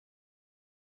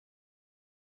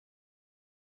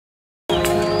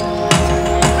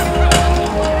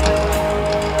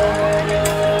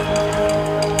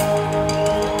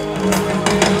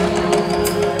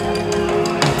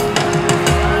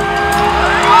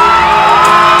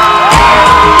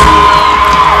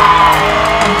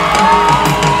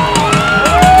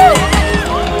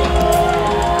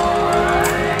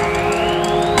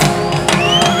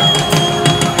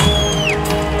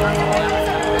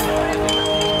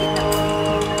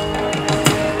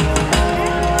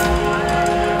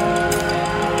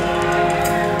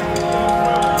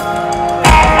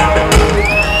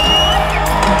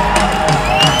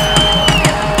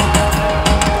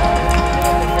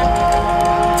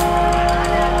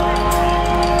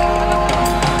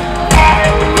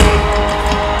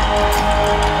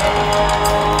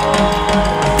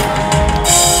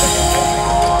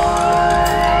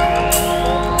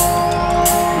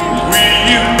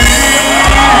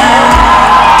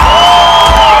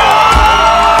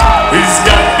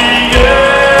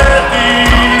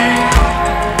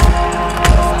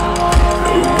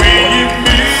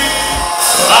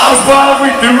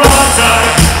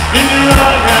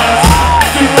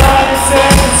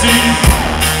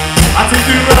take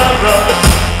to run,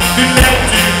 to let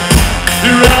you, to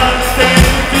run, stay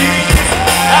in peace.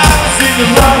 I've seen the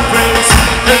wrong place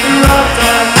at the wrong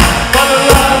time, for the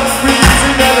wrong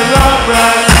reason and the wrong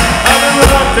right, on the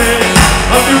wrong day,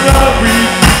 on the wrong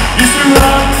week. Used to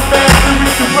run faster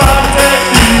with the wrong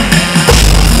technique.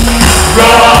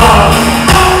 Wrong.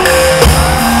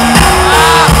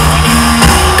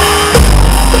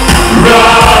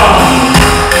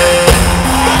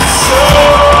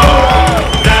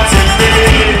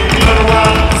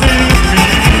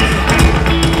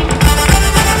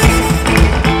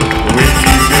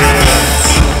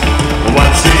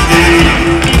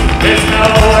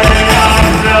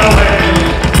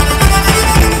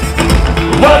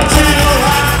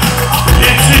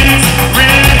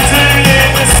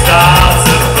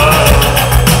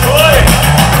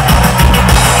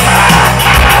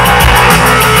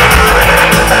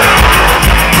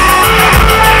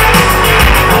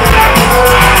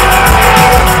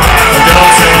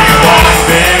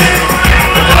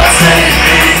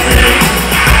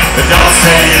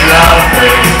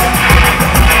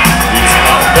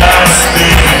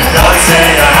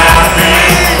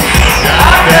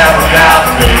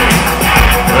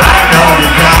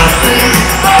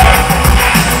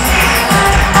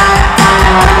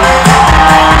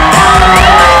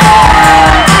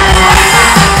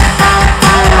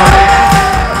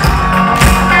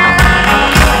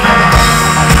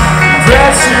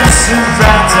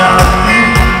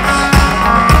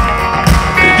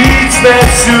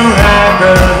 That you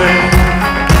handle it.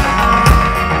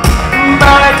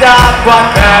 My God, what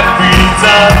have we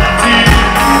done to you?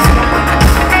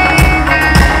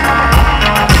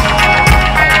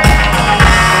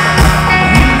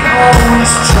 We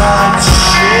always try to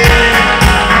share.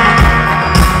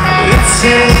 It's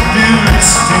endless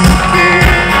to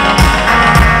care.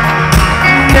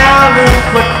 Now look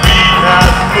what we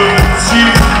have put you.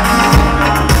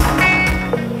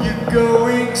 You're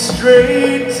going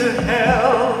straight to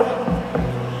hell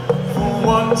for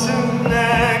wanton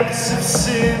acts of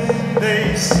sin,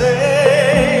 they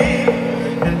say,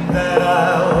 and that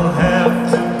I'll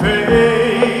have to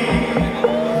pay.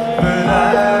 But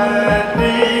I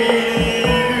need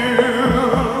you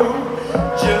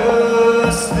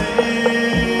just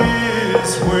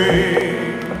this way.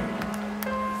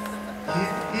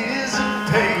 It is a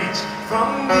page from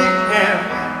the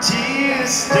empty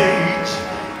stage,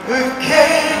 a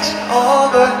cage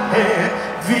on the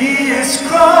heaviest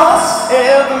cross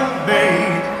ever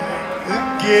made, a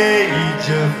gauge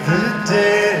of the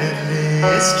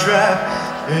deadliest trap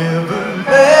ever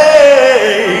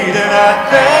laid. And I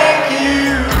thank